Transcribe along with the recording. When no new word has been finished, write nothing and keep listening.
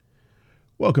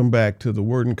Welcome back to the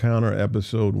Word Encounter,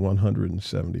 episode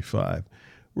 175.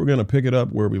 We're going to pick it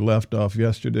up where we left off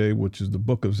yesterday, which is the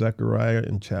book of Zechariah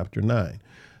in chapter 9.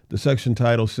 The section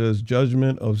title says,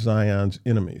 Judgment of Zion's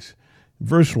Enemies.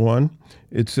 Verse 1,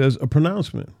 it says, a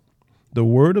pronouncement. The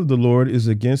word of the Lord is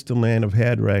against the land of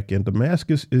Hadrach, and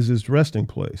Damascus is its resting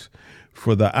place.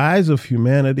 For the eyes of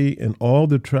humanity and all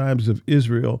the tribes of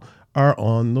Israel are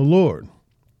on the Lord.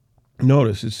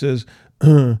 Notice it says,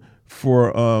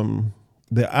 for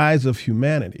the eyes of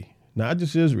humanity, not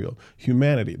just Israel,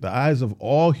 humanity, the eyes of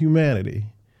all humanity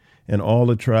and all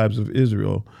the tribes of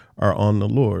Israel are on the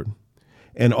Lord.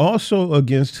 And also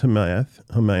against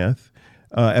Hamath,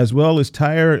 as well as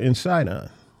Tyre and Sidon.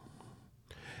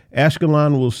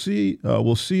 Ashkelon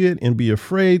will see it and be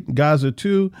afraid, Gaza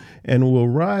too, and will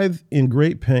writhe in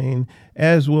great pain,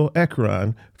 as will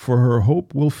Ekron, for her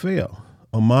hope will fail.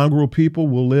 A mongrel people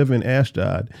will live in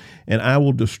Ashdod, and I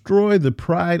will destroy the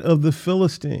pride of the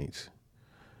Philistines.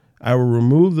 I will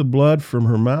remove the blood from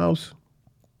her mouth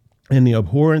and the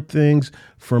abhorrent things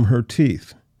from her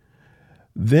teeth.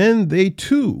 Then they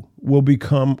too will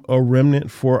become a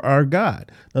remnant for our God.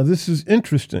 Now, this is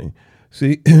interesting.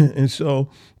 See, and so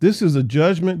this is a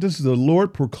judgment. This is the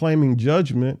Lord proclaiming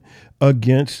judgment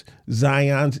against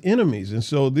Zion's enemies. And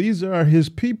so these are his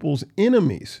people's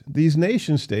enemies. These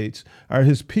nation states are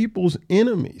his people's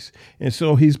enemies. And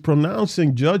so he's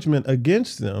pronouncing judgment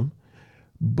against them.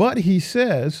 But he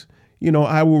says,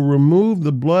 I will remove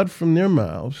the blood from their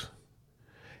mouths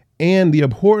and the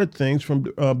abhorrent things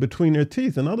from between their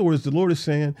teeth. In other words, the Lord is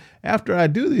saying, after I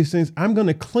do these things, I'm going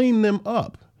to clean them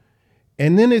up.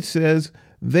 And then it says,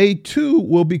 they too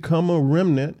will become a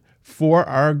remnant for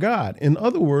our God. In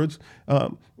other words,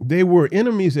 they were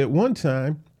enemies at one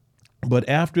time, but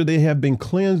after they have been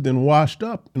cleansed and washed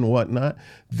up and whatnot,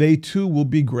 they too will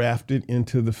be grafted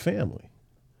into the family.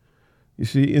 You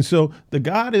see, and so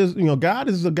God is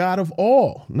the God of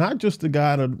all, not just the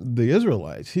God of the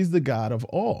Israelites. He's the God of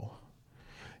all.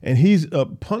 And he's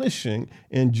punishing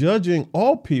and judging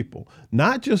all people,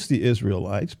 not just the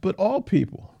Israelites, but all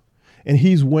people. And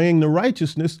he's weighing the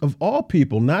righteousness of all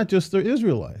people, not just the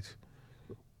Israelites.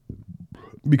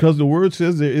 Because the word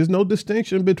says there is no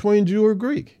distinction between Jew or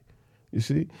Greek. You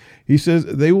see, he says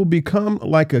they will become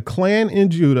like a clan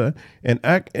in Judah and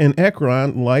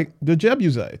Ekron like the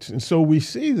Jebusites. And so we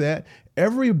see that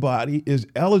everybody is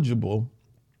eligible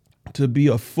to be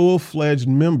a full-fledged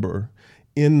member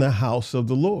in the house of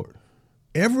the Lord.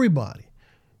 Everybody,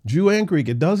 Jew and Greek,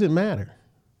 it doesn't matter.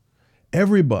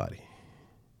 Everybody.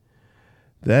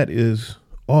 That is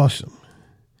awesome.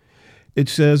 It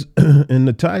says in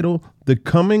the title, the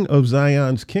coming of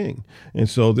Zion's king. And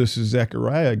so this is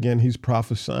Zechariah. Again, he's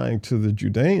prophesying to the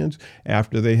Judeans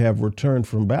after they have returned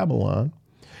from Babylon.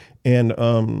 And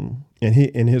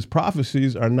his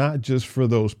prophecies are not just for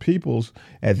those peoples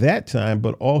at that time,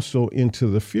 but also into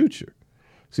the future.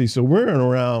 See, so we're in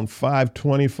around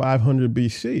 520, 500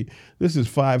 BC. This is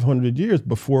 500 years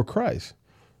before Christ.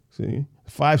 See,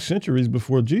 5 centuries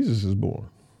before Jesus is born.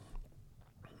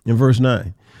 In verse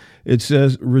 9, it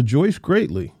says, rejoice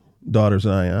greatly, daughter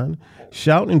Zion.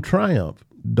 Shout in triumph,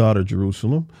 daughter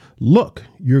Jerusalem. Look,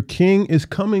 your king is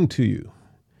coming to you.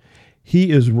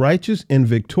 He is righteous and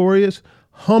victorious,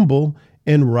 humble,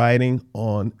 and riding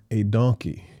on a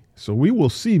donkey. So we will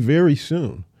see very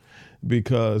soon,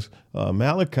 because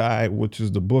Malachi, which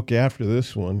is the book after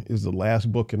this one, is the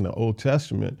last book in the Old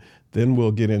Testament. Then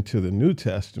we'll get into the New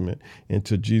Testament,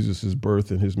 into Jesus' birth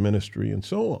and his ministry and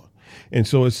so on. And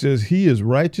so it says, he is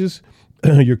righteous.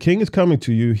 Your king is coming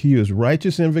to you. He is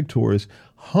righteous and victorious,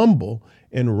 humble,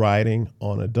 and riding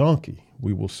on a donkey.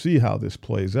 We will see how this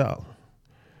plays out.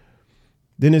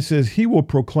 Then it says, he will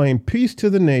proclaim peace to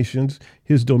the nations.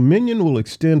 His dominion will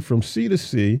extend from sea to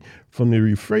sea, from the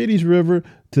Euphrates River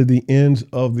to the ends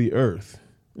of the earth.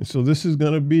 And so this is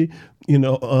going to be,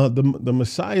 the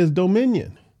Messiah's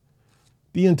dominion,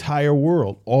 the entire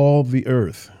world, all the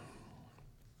earth.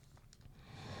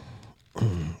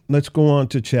 Let's go on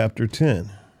to chapter 10.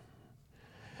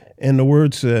 And the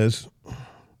word says,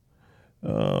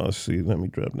 let's see, let me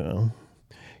drop down.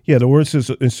 Yeah, the word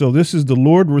says, and so this is the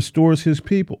Lord restores his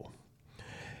people.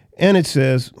 And it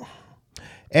says,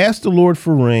 ask the Lord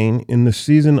for rain in the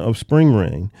season of spring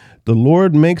rain. The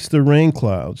Lord makes the rain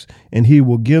clouds, and he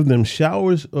will give them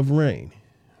showers of rain.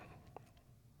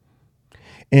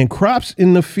 And crops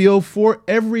in the field for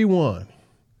everyone.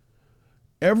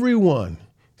 Everyone.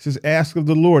 It says, ask of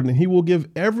the Lord, and he will give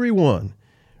everyone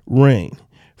rain.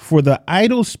 For the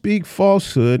idle speak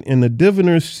falsehood, and the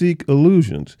diviners seek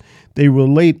illusions. They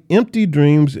relate empty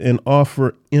dreams and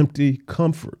offer empty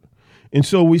comfort. And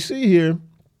so we see here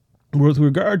with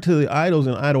regard to the idols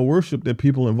and idol worship that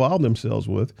people involve themselves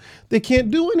with, they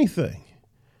can't do anything.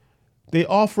 They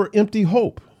offer empty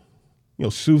hope.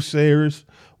 Soothsayers,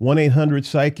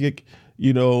 1-800-psychic,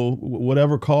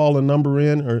 whatever, call a number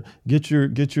in or get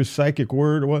your psychic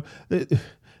word or what.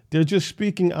 They're just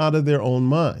speaking out of their own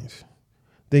minds.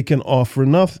 They can offer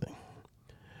nothing.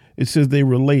 It says they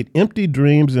relate empty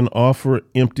dreams and offer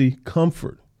empty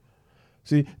comfort.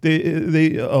 See,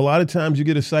 they a lot of times you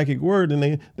get a psychic word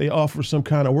and they offer some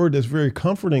kind of word that's very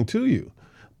comforting to you,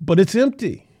 but it's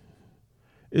empty.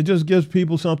 It just gives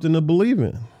people something to believe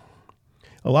in.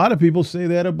 A lot of people say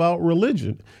that about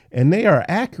religion, and they are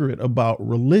accurate about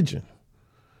religion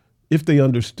if they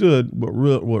understood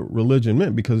what religion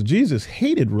meant, because Jesus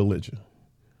hated religion.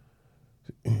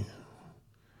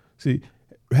 See,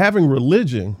 having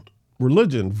religion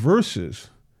versus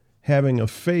having a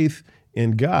faith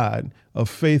in God, a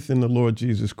faith in the Lord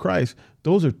Jesus Christ,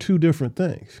 those are two different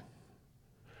things.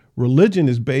 Religion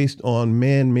is based on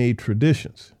man-made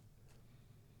traditions.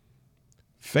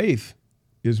 Faith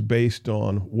is based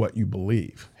on what you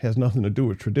believe. It has nothing to do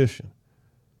with tradition.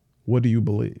 What do you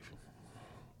believe?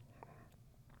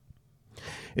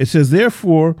 It says,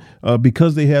 therefore,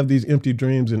 because they have these empty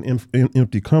dreams and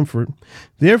empty comfort,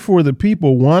 therefore the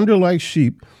people wander like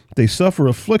sheep. They suffer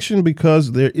affliction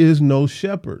because there is no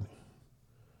shepherd.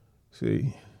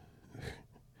 See,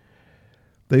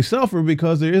 they suffer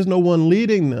because there is no one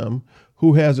leading them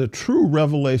who has a true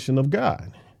revelation of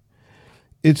God.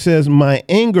 It says, my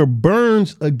anger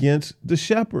burns against the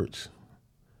shepherds,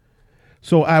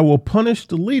 so I will punish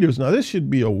the leaders. Now, this should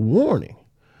be a warning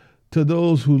to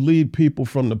those who lead people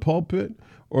from the pulpit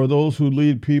or those who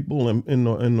lead people in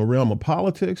the realm of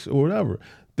politics or whatever.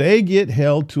 They get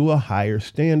held to a higher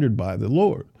standard by the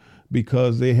Lord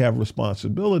because they have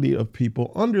responsibility of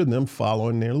people under them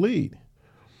following their lead.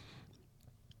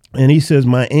 And he says,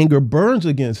 my anger burns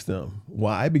against them.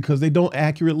 Why? Because they don't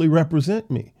accurately represent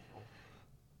me.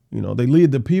 They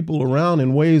lead the people around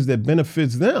in ways that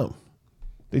benefits them.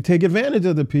 They take advantage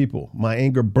of the people. My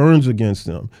anger burns against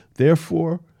them.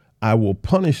 Therefore, I will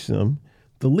punish them,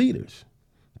 the leaders,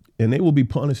 and they will be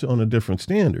punished on a different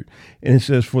standard. And it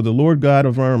says, for the Lord God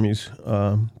of armies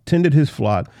tended his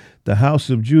flock. The house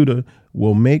of Judah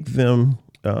will make them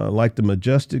like the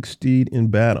majestic steed in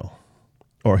battle,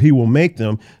 or he will make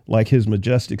them like his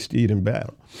majestic steed in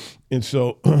battle. And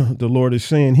so the Lord is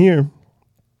saying here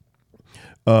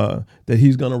that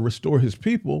he's going to restore his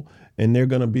people, and they're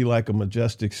going to be like a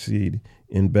majestic steed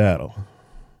in battle.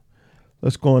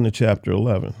 Let's go on to chapter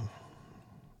 11.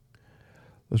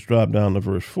 Let's drop down to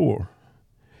verse 4.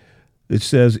 It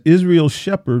says, Israel's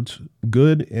shepherds,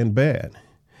 good and bad.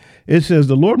 It says,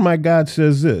 the Lord my God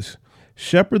says this,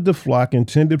 shepherd the flock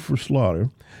intended for slaughter.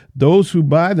 Those who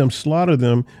buy them slaughter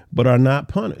them, but are not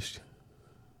punished.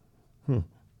 And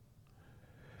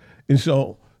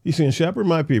so he's saying, shepherd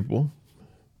my people,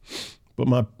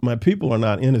 but my people are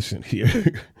not innocent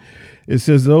here. It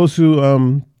says those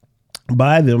who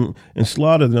buy them and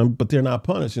slaughter them, but they're not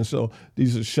punished. And so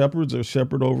these are shepherds that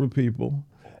shepherd over people,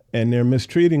 and they're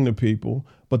mistreating the people,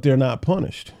 but they're not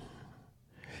punished.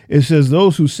 It says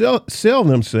those who sell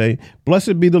them say,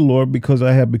 blessed be the Lord, because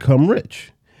I have become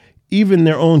rich. Even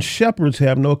their own shepherds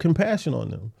have no compassion on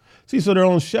them. See, so their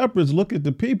own shepherds look at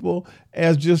the people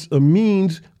as just a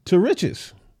means to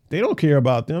riches. They don't care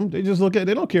about them. They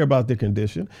don't care about their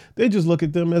condition. They just look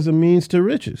at them as a means to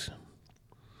riches.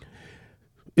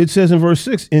 It says in verse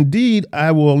 6, indeed,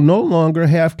 I will no longer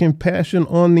have compassion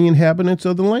on the inhabitants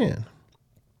of the land.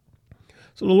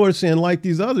 So the Lord's saying, like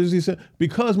these others, he said,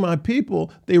 because my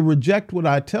people, they reject what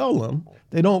I tell them,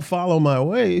 they don't follow my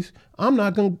ways, I'm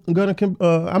not going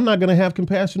to have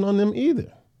compassion on them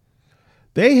either.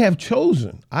 They have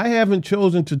chosen. I haven't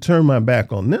chosen to turn my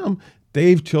back on them.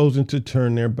 They've chosen to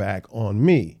turn their back on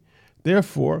me.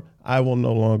 Therefore, I will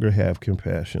no longer have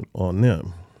compassion on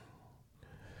them.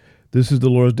 This is the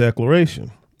Lord's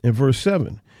declaration. In verse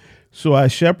 7, so I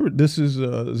shepherd, this is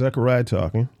Zechariah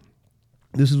talking.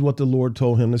 This is what the Lord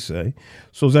told him to say.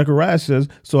 So Zechariah says,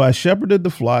 so I shepherded the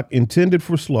flock intended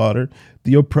for slaughter,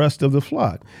 the oppressed of the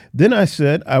flock. Then I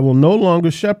said, I will no longer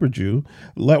shepherd you.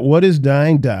 Let what is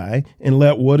dying die, and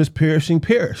let what is perishing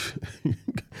perish.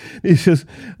 He says,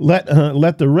 let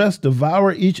the rest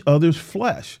devour each other's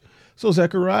flesh. So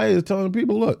Zechariah is telling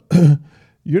people, look,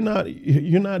 you're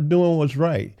not doing what's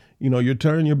right. You're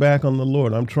turning your back on the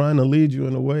Lord. I'm trying to lead you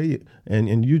in a way,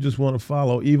 and you just want to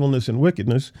follow evilness and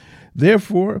wickedness.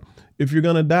 Therefore, if you're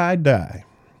going to die, die.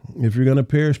 If you're going to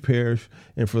perish, perish.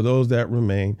 And for those that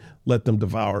remain, let them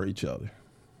devour each other.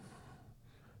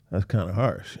 That's kind of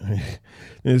harsh. And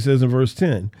it says in verse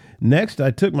 10, next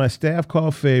I took my staff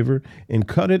called favor and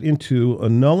cut it in two,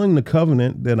 annulling the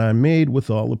covenant that I made with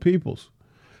all the peoples.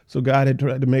 So God had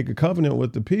tried to make a covenant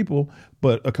with the people,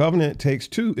 but a covenant takes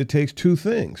two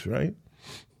things, right?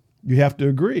 You have to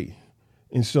agree.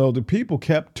 And so the people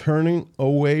kept turning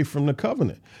away from the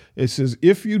covenant. It says,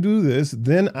 if you do this,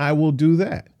 then I will do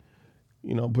that.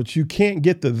 But you can't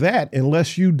get to that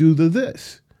unless you do the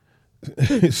this.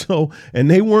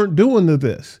 And they weren't doing the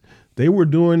this. They were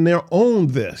doing their own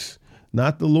this,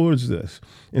 not the Lord's this.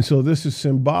 And so this is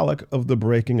symbolic of the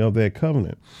breaking of that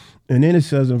covenant. And then it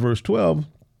says in verse 12,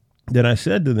 then I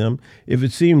said to them, if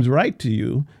it seems right to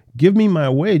you, give me my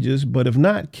wages, but if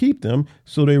not, keep them.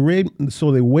 So they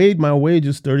weighed my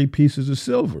wages 30 pieces of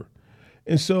silver.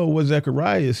 And so what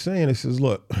Zechariah is saying, it says,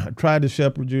 look, I tried to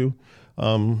shepherd you,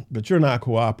 but you're not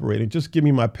cooperating. Just give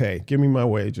me my pay. Give me my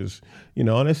wages. And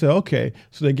they said, okay.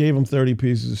 So they gave him 30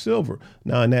 pieces of silver.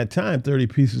 Now, in that time, 30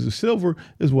 pieces of silver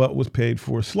is what was paid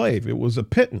for a slave. It was a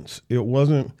pittance. It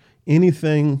wasn't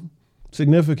anything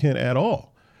significant at all.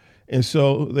 And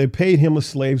so they paid him a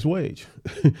slave's wage.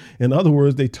 In other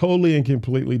words, they totally and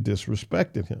completely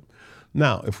disrespected him.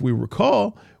 Now, if we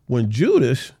recall, we're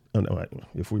going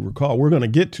to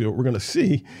get to it. We're going to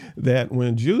see that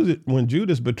when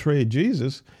Judas betrayed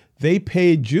Jesus, they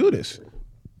paid Judas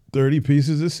 30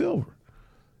 pieces of silver.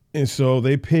 And so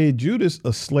they paid Judas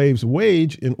a slave's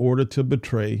wage in order to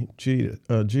betray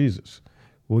Jesus.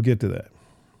 We'll get to that.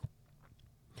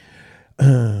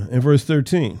 In verse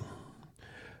 13,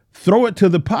 throw it to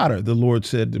the potter, the Lord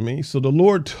said to me. So the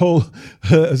Lord told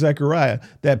Zechariah,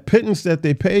 that pittance that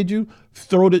they paid you,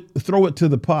 throw it to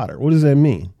the potter. What does that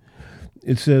mean?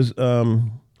 It says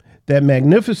that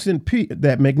magnificent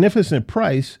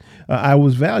price, I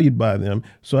was valued by them.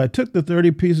 So I took the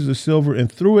 30 pieces of silver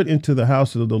and threw it into the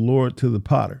house of the Lord to the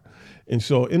potter. And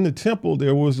so in the temple,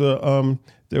 there was a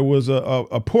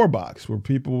poor box where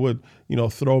people would,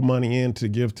 throw money in to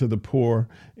give to the poor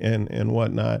and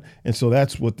whatnot. And so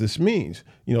that's what this means.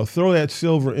 Throw that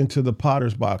silver into the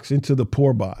potter's box, into the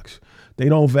poor box. They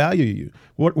don't value you.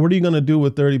 What are you going to do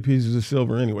with 30 pieces of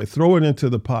silver anyway? Throw it into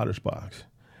the potter's box.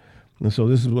 And so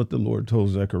this is what the Lord told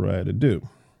Zechariah to do.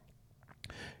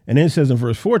 And then it says in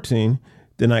verse 14,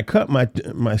 then I cut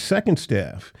my second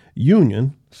staff,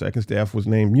 Union. Second staff was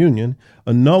named Union,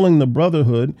 annulling the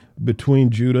brotherhood between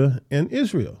Judah and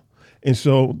Israel. And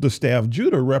so the staff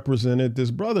Judah represented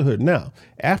this brotherhood. Now,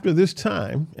 after this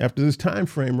time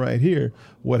frame right here,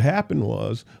 what happened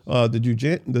was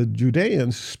the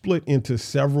Judeans split into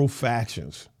several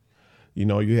factions.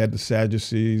 You had the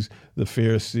Sadducees, the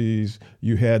Pharisees,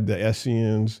 you had the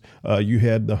Essenes, you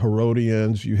had the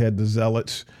Herodians, you had the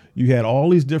Zealots. You had all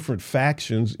these different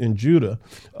factions in Judah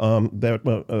that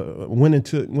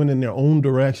went in their own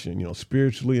direction,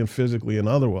 spiritually and physically and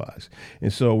otherwise.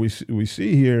 And so we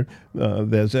see here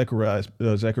that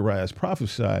Zechariah's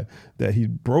prophesied that he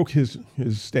broke his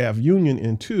staff Union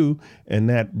in two, and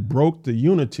that broke the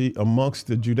unity amongst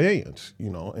the Judeans,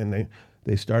 and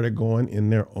they started going in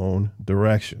their own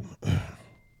direction.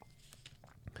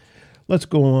 Let's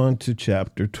go on to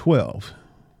chapter 12.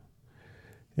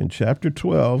 In chapter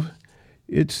 12,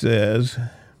 it says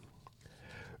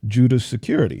Judah's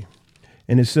security.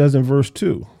 And it says in verse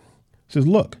 2, it says,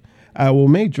 look, I will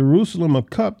make Jerusalem a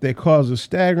cup that causes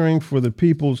staggering for the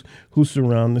peoples who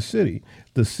surround the city.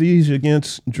 The siege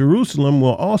against Jerusalem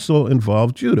will also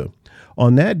involve Judah.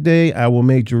 On that day, I will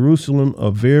make Jerusalem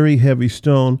a very heavy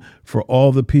stone for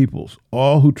all the peoples.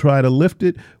 All who try to lift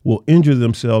it will injure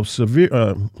themselves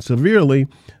severely,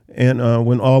 and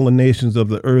when all the nations of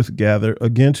the earth gather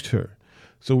against her.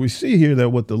 So we see here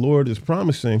that what the Lord is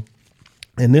promising,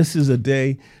 and this is a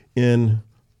day in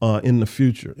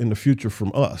the future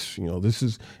from us. This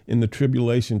is in the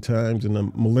tribulation times and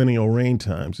the millennial reign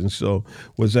times. And so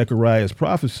what Zechariah is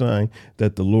prophesying,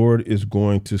 that the Lord is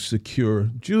going to secure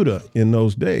Judah in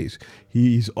those days.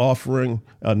 He's he's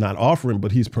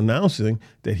pronouncing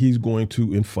that he's going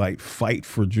to fight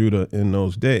for Judah in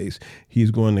those days.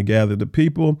 He's going to gather the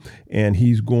people, and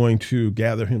he's going to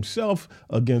gather himself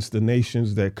against the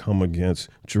nations that come against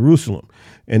Jerusalem.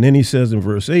 And then he says in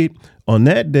verse 8, on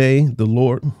that day, the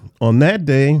Lord will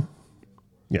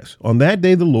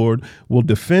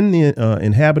defend the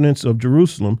inhabitants of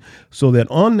Jerusalem, so that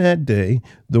on that day,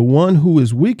 the one who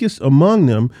is weakest among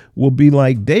them will be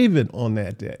like David on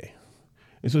that day.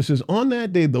 And so it says, on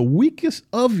that day, the weakest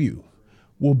of you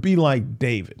will be like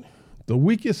David. The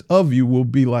weakest of you will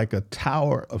be like a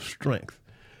tower of strength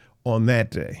on that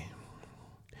day.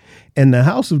 And the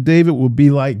house of David will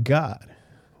be like God.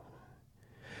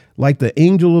 like the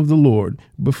angel of the Lord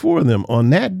before them. On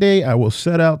that day, I will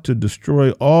set out to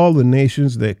destroy all the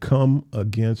nations that come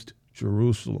against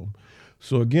Jerusalem.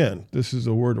 So again, this is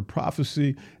a word of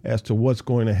prophecy as to what's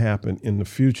going to happen in the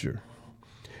future.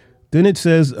 Then it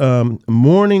says,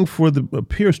 mourning for the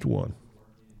pierced one.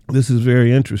 This is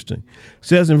very interesting. It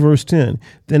says in verse 10,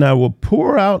 then I will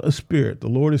pour out a spirit. The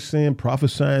Lord is saying,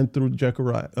 prophesying through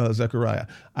Zechariah,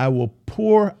 I will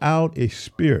pour out a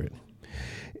spirit.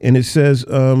 And it says,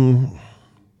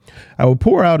 I will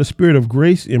pour out a spirit of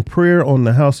grace and prayer on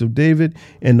the house of David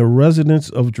and the residents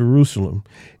of Jerusalem.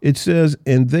 It says,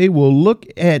 and they will look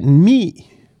at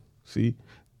me. See,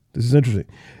 this is interesting.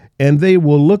 And they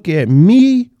will look at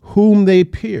me whom they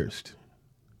pierced.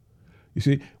 You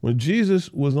see, when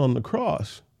Jesus was on the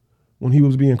cross, when he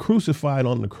was being crucified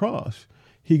on the cross,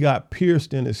 he got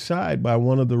pierced in his side by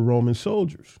one of the Roman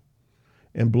soldiers,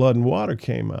 and blood and water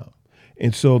came out.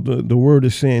 And so the word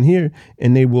is saying here,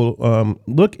 and they will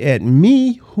look at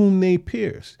me whom they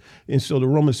pierced. And so the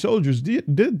Roman soldiers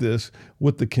did this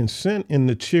with the consent and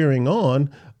the cheering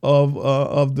on of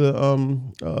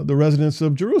the residents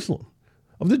of Jerusalem,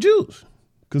 of the Jews,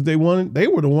 because they were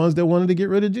the ones that wanted to get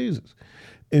rid of Jesus.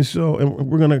 And so,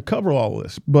 and we're going to cover all of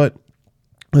this, but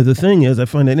the thing is, I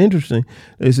find that interesting.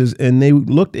 It says, and they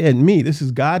looked at me. This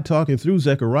is God talking through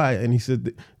Zechariah, and he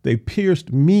said, they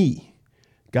pierced me.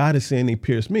 God is saying they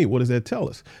pierced me. What does that tell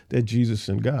us? That Jesus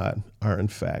and God are in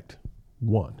fact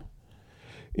one.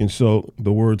 And so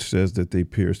the word says that they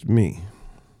pierced me.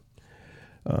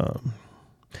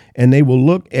 And they will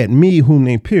look at me whom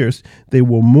they pierced. They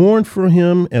will mourn for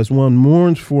him as one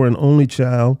mourns for an only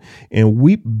child, and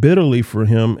weep bitterly for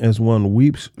him as one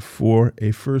weeps for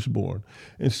a firstborn.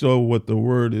 And so what the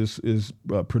word is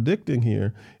predicting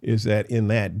here is that in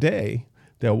that day,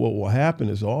 that what will happen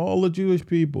is all the Jewish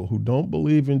people who don't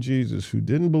believe in Jesus, who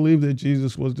didn't believe that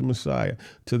Jesus was the Messiah,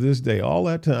 to this day, all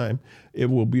that time, it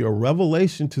will be a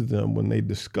revelation to them when they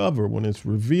discover, when it's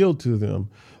revealed to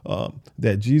them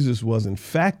that Jesus was in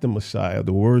fact the Messiah.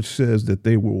 The word says that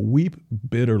they will weep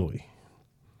bitterly.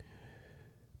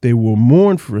 They will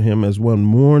mourn for him as one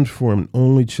mourns for an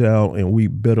only child, and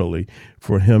weep bitterly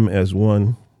for him as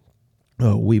one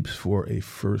weeps for a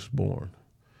firstborn.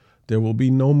 There will be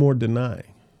no more denying.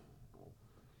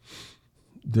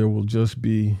 There will just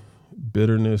be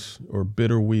bitterness or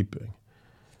bitter weeping.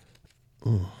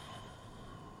 In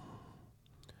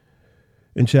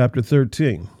chapter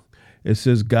 13, it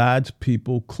says God's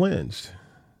people cleansed.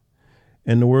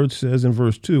 And the word says in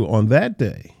verse 2, on that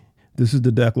day, this is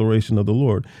the declaration of the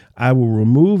Lord, I will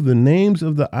remove the names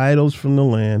of the idols from the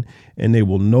land, and they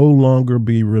will no longer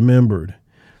be remembered.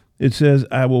 It says,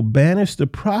 I will banish the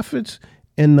prophets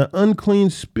and the unclean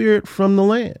spirit from the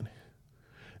land.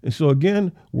 And so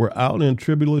again, we're out in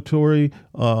tribulatory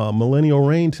millennial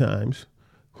reign times.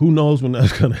 Who knows when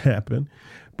that's going to happen?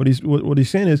 But what he's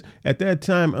saying is, at that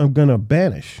time, I'm going to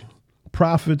banish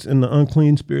prophets and the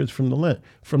unclean spirits from the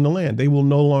land. They will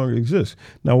no longer exist.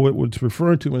 Now, what it's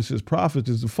referring to when it says prophets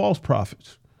is the false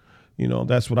prophets. You know,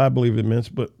 that's what I believe it means.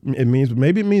 But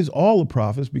maybe it means all the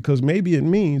prophets, because maybe it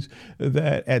means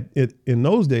that in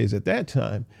those days, at that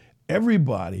time,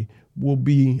 everybody will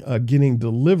be getting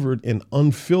delivered an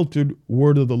unfiltered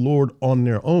word of the Lord on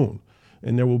their own.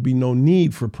 And there will be no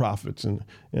need for prophets and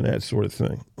that sort of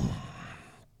thing.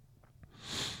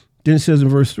 Then it says in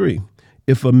verse 3,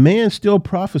 if a man still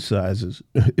prophesies,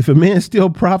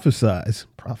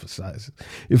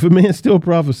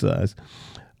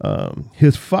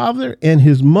 his father and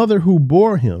his mother who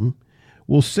bore him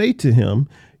will say to him,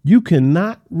 you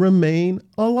cannot remain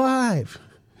alive,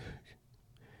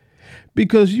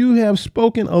 because you have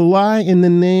spoken a lie in the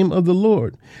name of the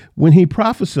Lord. When he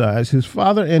prophesies, his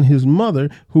father and his mother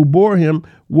who bore him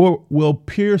will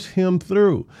pierce him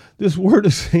through. This word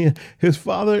is saying his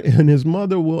father and his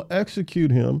mother will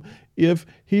execute him if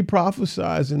he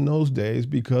prophesies in those days,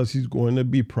 because he's going to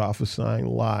be prophesying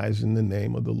lies in the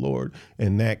name of the Lord,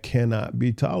 and that cannot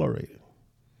be tolerated.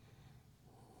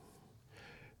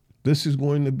 This is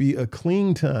going to be a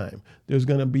clean time. There's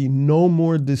going to be no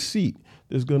more deceit.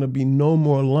 There's going to be no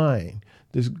more lying.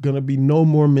 There's going to be no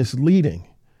more misleading.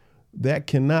 That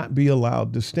cannot be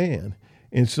allowed to stand.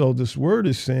 And so this word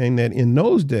is saying that in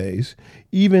those days,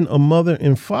 even a mother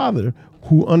and father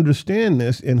who understand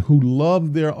this and who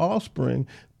love their offspring,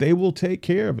 they will take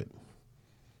care of it,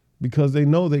 because they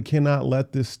know they cannot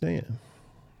let this stand.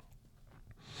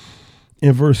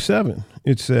 In verse 7,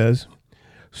 it says,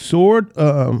 sword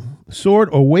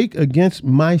awake against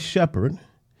my shepherd,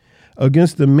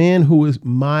 against the man who is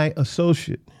my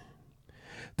associate.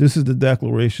 This is the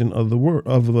declaration of the word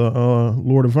of the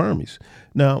Lord of armies.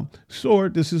 Now,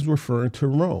 sword, this is referring to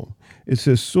Rome. It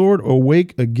says, sword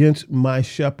awake against my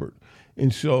shepherd.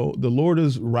 And so the Lord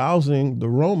is rousing the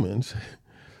Romans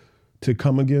to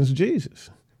come against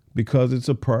Jesus because it's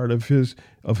a part of his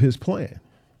plan.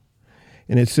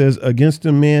 And it says, against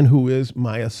a man who is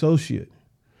my associate.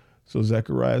 So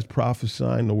Zechariah is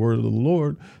prophesying the word of the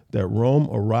Lord that Rome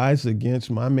arise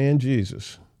against my man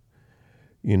Jesus.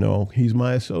 You know, he's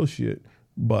my associate,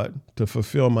 but to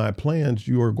fulfill my plans,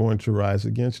 you are going to rise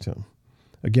against him.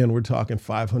 Again, we're talking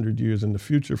 500 years in the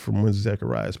future from when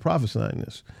Zechariah is prophesying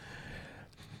this.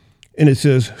 And it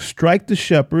says, strike the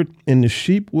shepherd and the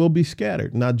sheep will be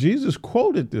scattered. Now, Jesus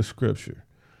quoted this scripture,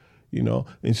 you know,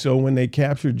 and so when they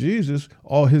captured Jesus,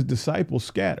 all his disciples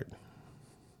scattered.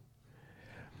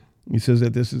 He says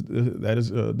that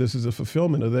this is a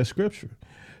fulfillment of that scripture.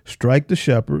 Strike the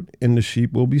shepherd and the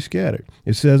sheep will be scattered.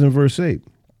 It says in verse 8,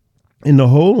 in the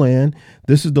whole land,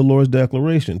 this is the Lord's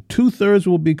declaration. 2/3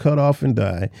 will be cut off and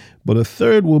die, but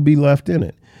 1/3 will be left in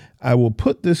it. I will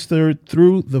put this third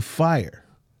through the fire.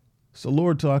 It's the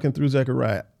Lord talking through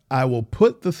Zechariah. I will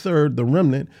put the third, the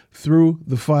remnant, through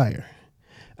the fire.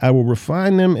 I will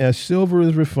refine them as silver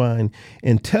is refined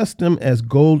and test them as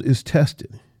gold is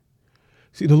tested.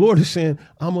 See, the Lord is saying,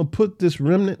 I'm going to put this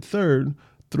remnant third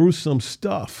through some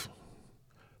stuff,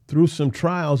 through some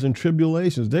trials and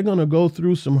tribulations. They're going to go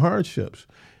through some hardships,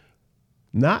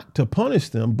 not to punish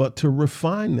them, but to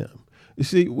refine them. You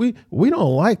see, we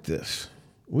don't like this.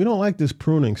 We don't like this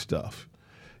pruning stuff.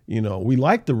 You know, we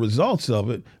like the results of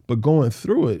it, but going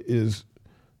through it is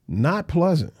not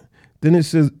pleasant. Then it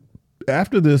says,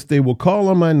 after this, they will call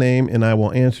on my name and I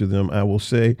will answer them. I will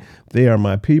say, they are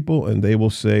my people, and they will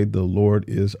say, the Lord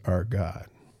is our God.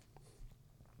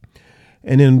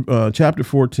 And in chapter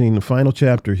 14, the final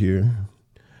chapter here,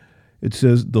 it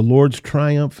says, the Lord's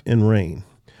triumph and reign.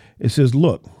 It says,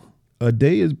 look, a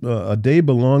day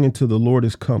belonging to the Lord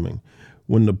is coming,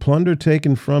 when the plunder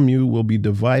taken from you will be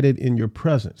divided in your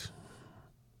presence.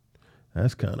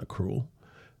 That's kind of cruel.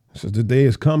 So the day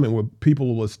is coming where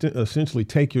people will essentially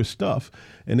take your stuff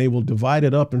and they will divide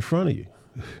it up in front of you.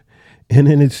 And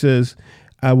then it says,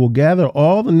 I will gather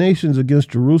all the nations against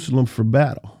Jerusalem for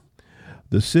battle.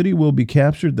 The city will be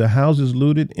captured, the houses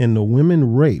looted, and the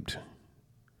women raped.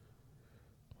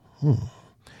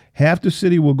 Half the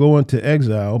city will go into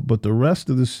exile, but the rest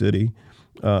of the city,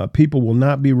 people will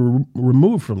not be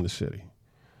removed from the city.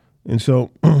 And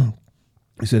so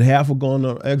he said half will go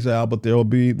into exile, but there will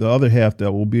be the other half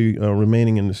that will be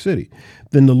remaining in the city.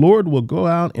 Then the Lord will go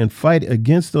out and fight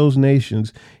against those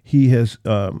nations he has,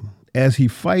 as he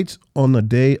fights on the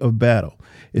day of battle.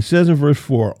 It says in verse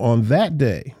 4, on that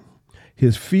day,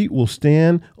 his feet will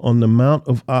stand on the Mount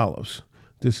of Olives.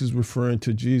 This is referring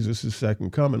to Jesus'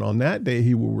 second coming. On that day,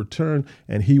 he will return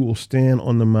and he will stand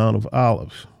on the Mount of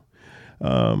Olives,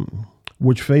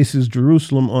 which faces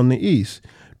Jerusalem on the east.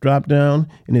 Drop down,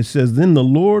 and it says, then the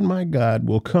Lord my God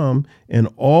will come and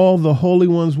all the holy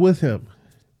ones with him.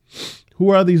 Who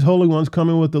are these holy ones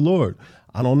coming with the Lord?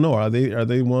 I don't know. Are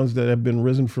they ones that have been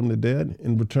risen from the dead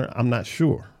in return? I'm not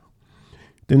sure.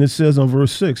 Then it says on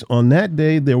verse 6, on that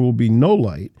day there will be no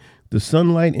light. The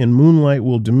sunlight and moonlight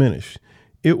will diminish.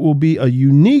 It will be a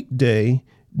unique day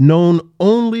known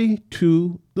only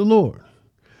to the Lord.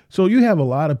 So you have a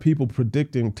lot of people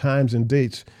predicting times and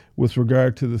dates with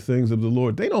regard to the things of the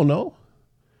Lord. They don't know.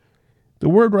 The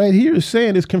word right here is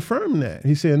saying, is confirming that.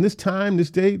 He's saying this time, this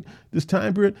date, this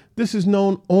time period, this is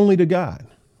known only to God.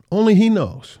 Only he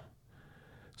knows.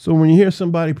 So when you hear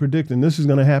somebody predicting this is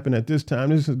going to happen at this time,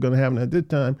 this is going to happen at this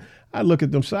time, I look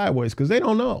at them sideways because they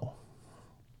don't know.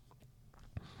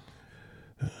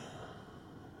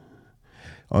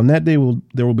 On that day,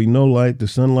 there will be no light. The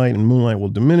sunlight and moonlight will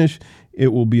diminish. It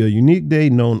will be a unique day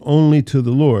known only to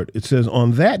the Lord. It says,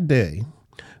 on that day,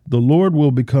 the Lord will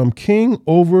become king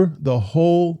over the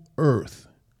whole earth.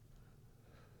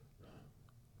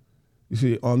 You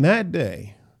see, on that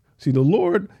day, the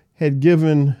Lord had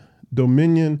given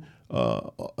dominion,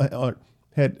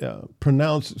 had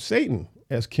pronounced Satan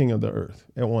as king of the earth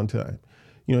at one time.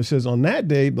 You know, it says on that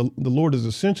day, the Lord is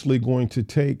essentially going to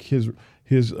take his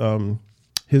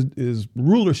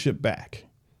rulership back.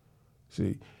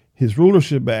 See, his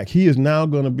rulership back. He's now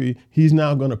going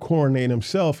to coronate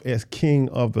himself as king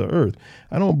of the earth.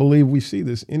 I don't believe we see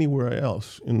this anywhere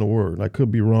else in the word. I could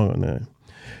be wrong on that. It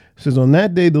says, on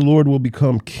that day, the Lord will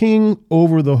become king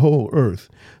over the whole earth,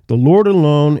 the Lord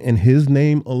alone and his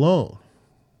name alone.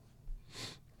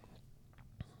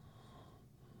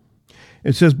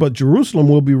 It says, but Jerusalem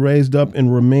will be raised up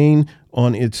and remain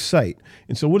on its site.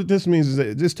 And so what this means is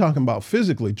that this talking about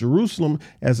physically, Jerusalem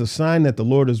as a sign that the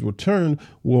Lord has returned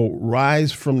will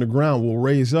rise from the ground, will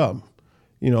raise up,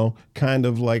 kind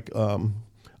of like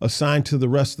a sign to the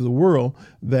rest of the world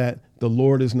that the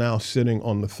Lord is now sitting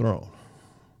on the throne.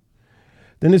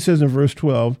 Then it says in verse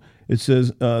 12, it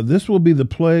says, this will be the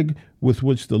plague with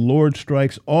which the Lord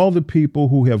strikes all the people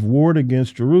who have warred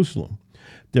against Jerusalem.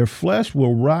 Their flesh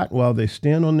will rot while they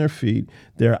stand on their feet.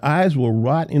 Their eyes will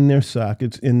rot in their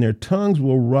sockets, and their tongues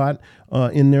will rot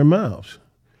in their mouths.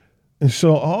 And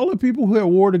so all the people who had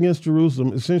warred against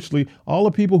Jerusalem, essentially all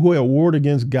the people who had warred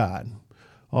against God,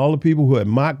 all the people who had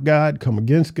mocked God, come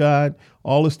against God,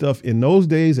 all the stuff in those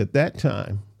days at that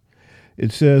time,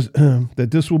 it says that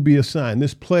this will be a sign.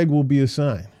 This plague will be a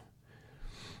sign.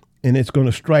 And it's going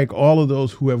to strike all of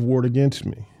those who have warred against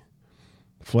me.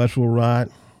 Flesh will rot.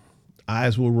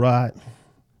 Eyes will rot,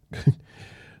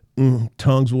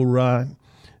 tongues will rot.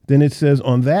 Then it says,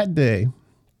 on that day,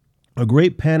 a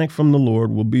great panic from the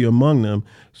Lord will be among them,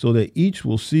 so that each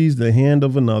will seize the hand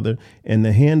of another, and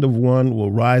the hand of one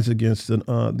will rise against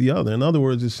the other. In other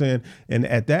words, it's saying, and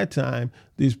at that time,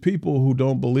 these people who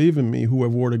don't believe in me, who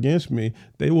have warred against me,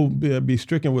 they will be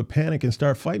stricken with panic and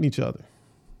start fighting each other.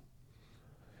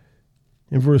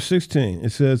 In verse 16,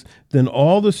 it says, then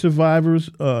all the survivors...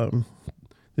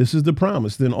 this is the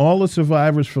promise. Then all the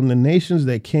survivors from the nations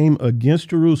that came against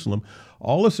Jerusalem,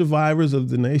 all the survivors of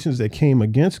the nations that came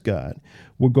against God,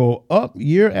 will go up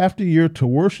year after year to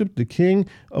worship the King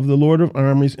of the Lord of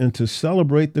armies and to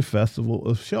celebrate the Festival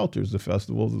of Shelters. The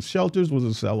Festival of Shelters was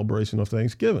a celebration of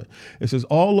Thanksgiving. It says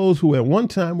all those who at one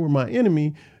time were my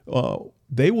enemy,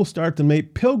 they will start to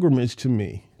make pilgrimage to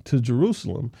me, to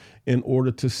Jerusalem, in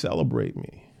order to celebrate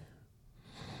me.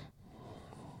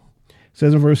 It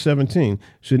says in verse 17,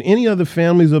 should any of the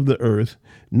families of the earth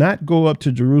not go up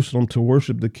to Jerusalem to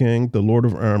worship the King, the Lord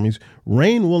of armies,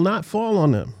 rain will not fall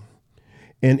on them.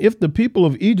 And if the people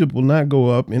of Egypt will not go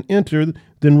up and enter,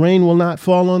 then rain will not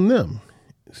fall on them.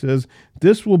 It says,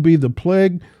 this will be the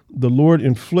plague the Lord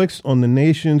inflicts on the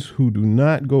nations who do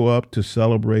not go up to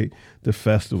celebrate the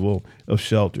Festival of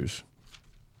Shelters.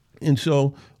 And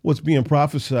so what's being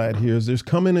prophesied here is there's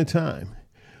coming a time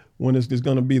when there's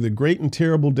going to be the great and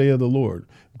terrible day of the Lord.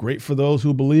 Great for those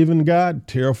who believe in God,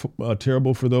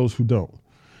 terrible for those who don't.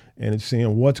 And it's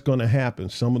saying what's going to happen,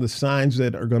 some of the signs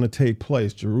that are going to take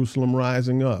place, Jerusalem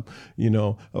rising up,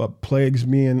 plagues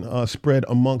being spread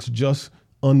amongst just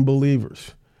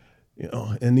unbelievers,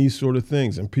 and these sort of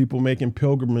things, and people making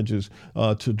pilgrimages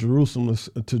to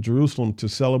Jerusalem to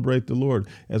celebrate the Lord,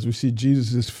 as we see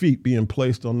Jesus' feet being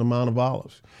placed on the Mount of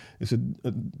Olives. It said,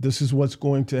 this is what's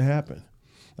going to happen.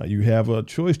 Now, you have a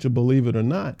choice to believe it or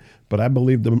not, but I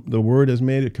believe the word has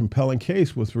made a compelling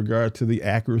case with regard to the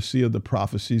accuracy of the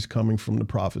prophecies coming from the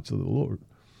prophets of the Lord.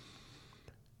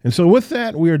 And so with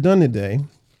that, we are done today,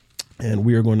 and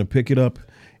we are going to pick it up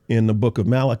in the book of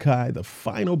Malachi, the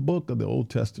final book of the Old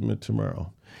Testament,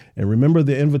 tomorrow. And remember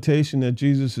the invitation that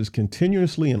Jesus is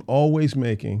continuously and always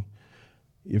making.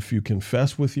 If you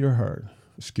confess with your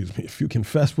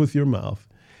mouth,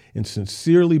 and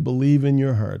sincerely believe in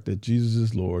your heart that Jesus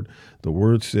is Lord, the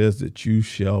word says that you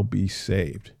shall be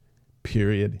saved.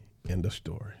 Period. End of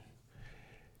story.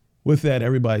 With that,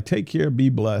 everybody, take care, be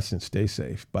blessed, and stay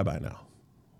safe. Bye-bye now.